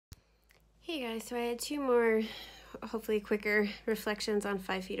Hey guys, so I had two more, hopefully quicker reflections on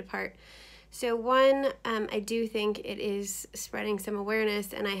 5 feet apart. So one, I do think it is spreading some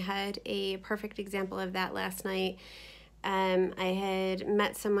awareness, and I had a perfect example of that last night. I had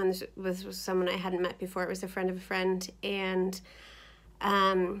met someone, was someone I hadn't met before. It was a friend of a friend, and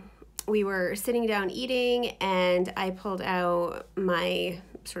we were sitting down eating, and I pulled out my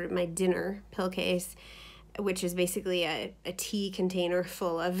dinner pill case, which is basically a tea container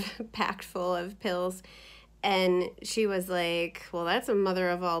packed full of pills. And she was like, well, that's a mother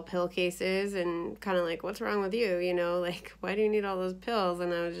of all pill cases, and kind of like, what's wrong with you? You know, like, why do you need all those pills?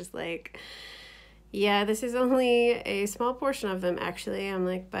 And I was just like, yeah, this is only a small portion of them, actually. I'm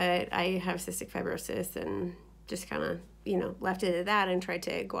like, but I have cystic fibrosis, and just kind of, left it at that and tried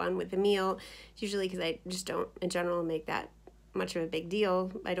to go on with the meal. Usually because I just don't, in general, make that much of a big deal.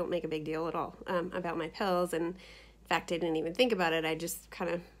 I don't make a big deal at all about my pills, and in fact, I didn't even think about it. I just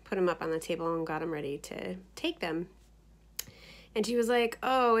kind of put them up on the table and got them ready to take them. And she was like,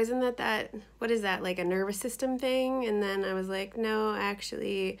 oh, isn't that, what is that, like a nervous system thing? And then I was like, no,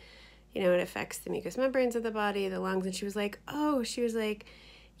 actually, it affects the mucous membranes of the body, the lungs. And she was like,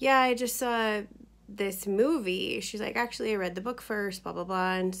 yeah, I just saw this movie. She's like, actually, I read the book first, blah, blah,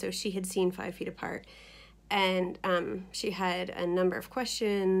 blah. And so she had seen 5 feet apart. And she had a number of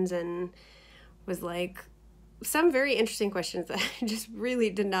questions and was like, some very interesting questions that I just really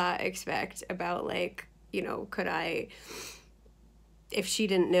did not expect about, like, could I, if she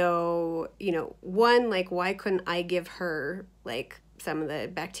didn't know, one, like, why couldn't I give her, like, some of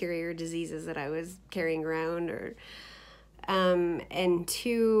the bacteria or diseases that I was carrying around, or, and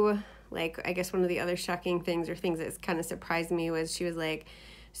two, like, I guess one of the other shocking things or things that kind of surprised me was she was like,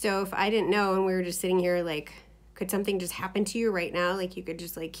 so if I didn't know and we were just sitting here, like, could something just happen to you right now? Like, you could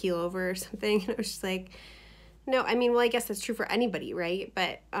just, like, keel over or something? And I was just like, no, I mean, well, I guess that's true for anybody, right?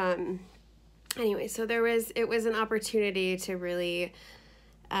 But anyway, so it was an opportunity to really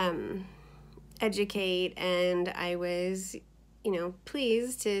educate, and I was,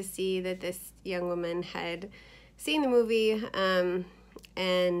 pleased to see that this young woman had seen the movie,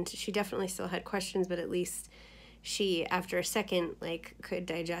 and she definitely still had questions, but at least she, after a second, like, could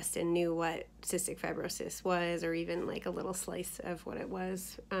digest and knew what cystic fibrosis was, or even, like, a little slice of what it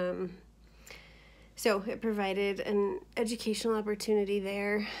was. So it provided an educational opportunity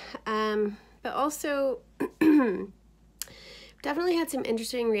there. But also definitely had some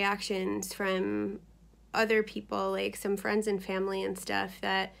interesting reactions from other people, like some friends and family and stuff,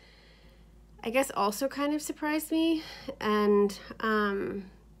 that I guess also kind of surprised me. And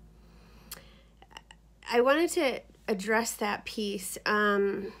I wanted to address that piece.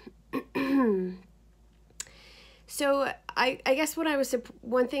 So I guess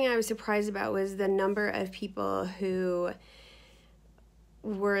one thing I was surprised about was the number of people who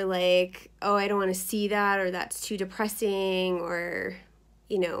were like, oh, I don't want to see that, or that's too depressing, or,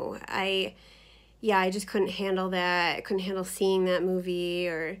 I just couldn't handle that. I couldn't handle seeing that movie,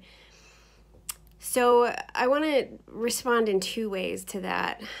 or... So I want to respond in two ways to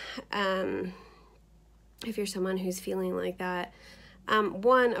that. If you're someone who's feeling like that.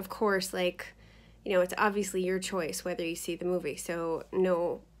 One, of course, like, it's obviously your choice whether you see the movie. So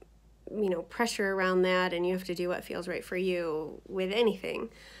no, pressure around that, and you have to do what feels right for you with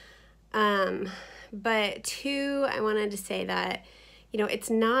anything. But two, I wanted to say that, it's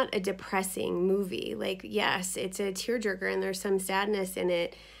not a depressing movie. Like, yes, it's a tearjerker and there's some sadness in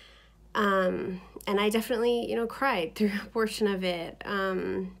it. And I definitely, cried through a portion of it.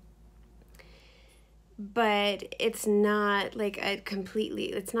 But it's not like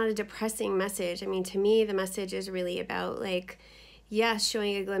it's not a depressing message. I mean, to me, the message is really about, like, yes,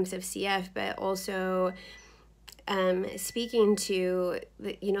 showing a glimpse of CF, but also speaking to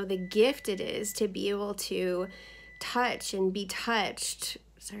the gift it is to be able to touch and be touched.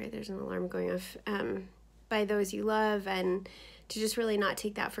 Sorry, there's an alarm going off. By those you love, and to just really not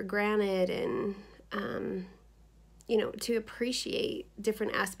take that for granted, and to appreciate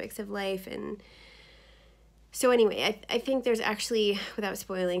different aspects of life. And so anyway, I think there's actually, without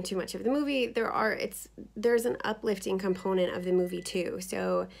spoiling too much of the movie, there's an uplifting component of the movie too.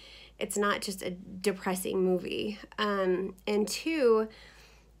 So it's not just a depressing movie. And two,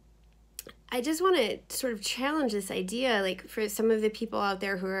 I just want to sort of challenge this idea, like, for some of the people out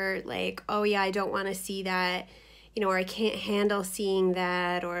there who are like, oh yeah, I don't want to see that, or I can't handle seeing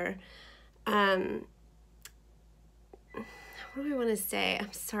that, or what do I want to say?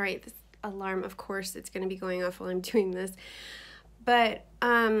 I'm sorry, this alarm, of course, it's going to be going off while I'm doing this. But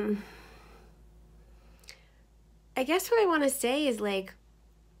I guess what I want to say is, like,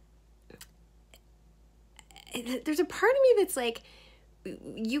 there's a part of me that's like,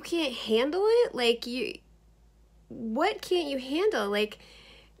 you can't handle it? Like, what can't you handle? Like,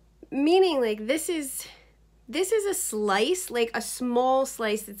 meaning, like, this is a slice, like a small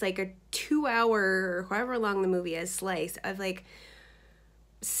slice. It's like a 2 hour or however long the movie is slice of like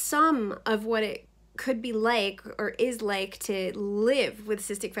some of what it could be like or is like to live with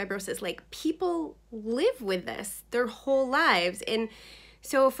cystic fibrosis. Like, people live with this their whole lives. And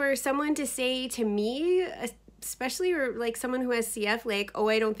so for someone to say to me, especially, or like someone who has CF, like, oh,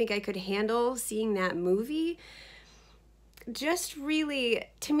 I don't think I could handle seeing that movie, just really,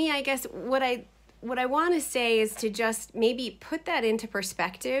 to me, I guess what I want to say is to just maybe put that into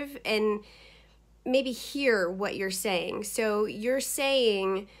perspective and maybe hear what you're saying. So you're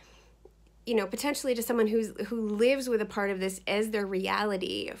saying, you know, potentially to someone who lives with a part of this as their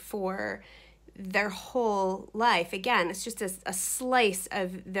reality for their whole life. Again, it's just a slice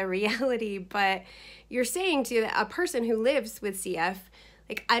of the reality, but you're saying to a person who lives with CF,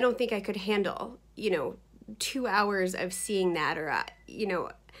 like, I don't think I could handle, you know, 2 hours of seeing that, or, you know.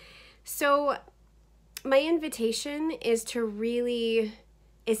 So my invitation is to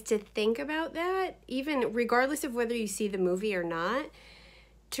think about that, even regardless of whether you see the movie or not,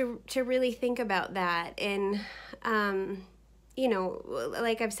 to really think about that. And, you know,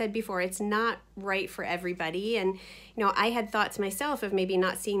 like I've said before, it's not right for everybody. And, you know, I had thoughts myself of maybe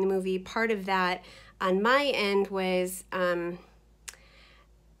not seeing the movie. Part of that on my end was,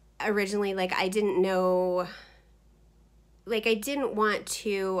 originally, like, I didn't know, like, I didn't want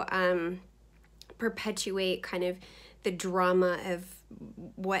to perpetuate kind of the drama of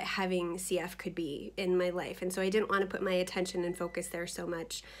what having CF could be in my life. And so I didn't want to put my attention and focus there so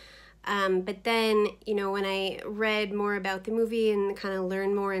much. But then, you know, when I read more about the movie and kind of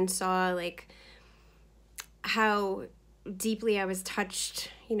learned more and saw like how deeply I was touched,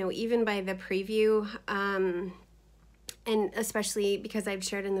 you know, even by the preview, and especially because I've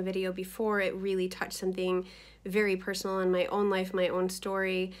shared in the video before, it really touched something very personal in my own life, my own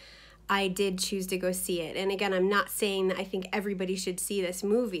story. I did choose to go see it. And again, I'm not saying that I think everybody should see this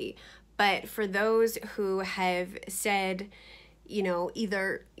movie, but for those who have said, you know,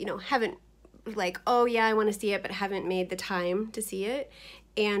 either, you know, haven't, like, oh yeah, I want to see it, but haven't made the time to see it,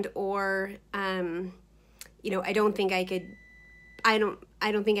 and or, you know, I don't think I could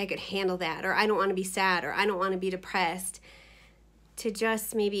handle that, or I don't want to be sad, or I don't want to be depressed, to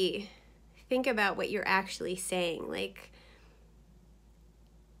just maybe think about what you're actually saying. Like,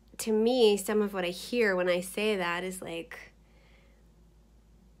 to me, some of what I hear when I say that is like,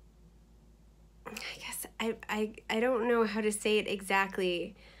 I guess I don't know how to say it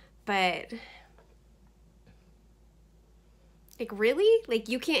exactly, but like, really? Like,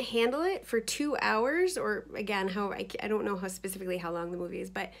 you can't handle it for 2 hours? Or again, how I don't know how specifically how long the movie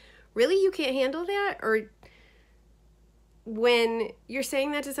is, but really, you can't handle that? Or when you're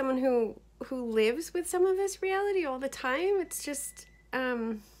saying that to someone who lives with some of this reality all the time, it's just,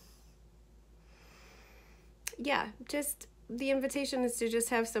 yeah, just the invitation is to just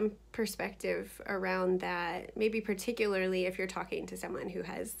have some perspective around that, maybe particularly if you're talking to someone who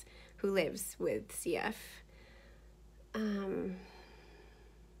lives with CF.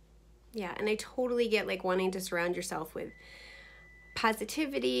 Yeah, and I totally get like wanting to surround yourself with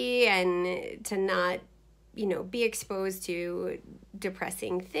positivity and to not, you know, be exposed to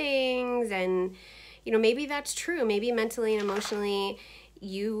depressing things. And, you know, maybe that's true. Maybe mentally and emotionally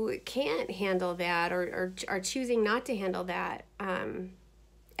you can't handle that, or are choosing not to handle that. And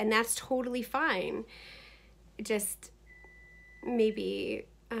that's totally fine. Just maybe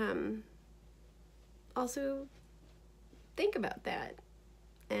also think about that,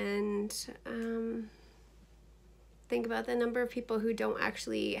 and think about the number of people who don't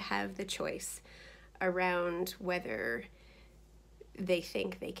actually have the choice around whether they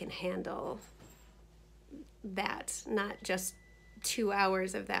think they can handle that, not just 2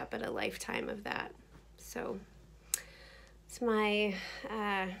 hours of that, but a lifetime of that. So it's my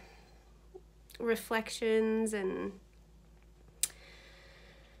reflections, and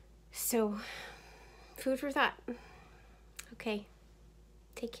so food for thought. Okay,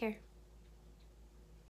 take care.